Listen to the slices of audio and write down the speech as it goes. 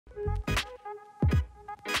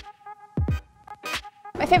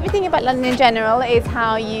favourite thing about London in general is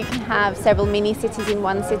how you can have several mini cities in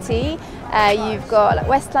one city. You've got like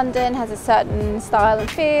West London has a certain style and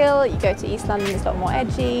feel, you go to East London, it's a lot more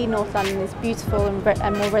edgy, North London is beautiful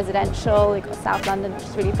and more residential, you've got South London which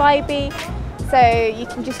is really vibey. So you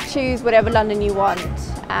can just choose whatever London you want.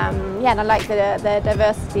 Yeah, and I like the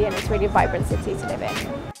diversity, and it's really a vibrant city to live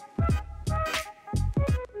in.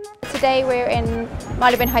 Today we're in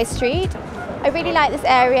Marylebone High Street. I really like this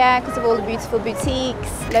area because of all the beautiful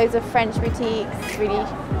boutiques, loads of French boutiques, really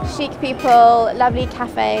chic people, lovely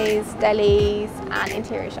cafes, delis and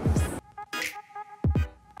interior shops.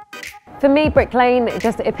 For me, Brick Lane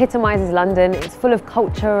just epitomises London. It's full of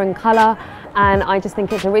culture and colour, and I just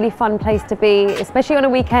think it's a really fun place to be, especially on a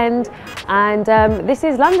weekend, and this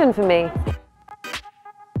is London for me.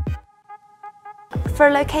 For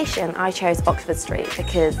a location, I chose Oxford Street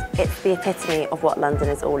because it's the epitome of what London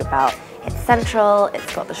is all about. It's central,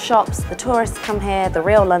 it's got the shops, the tourists come here, the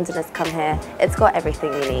real Londoners come here, it's got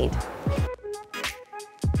everything you need.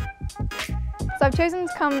 So I've chosen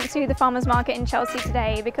to come to the Farmers Market in Chelsea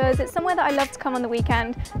today because it's somewhere that I love to come on the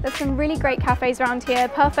weekend. There's some really great cafes around here,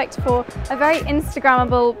 perfect for a very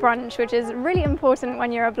Instagrammable brunch, which is really important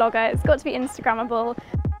when you're a blogger. It's got to be Instagrammable.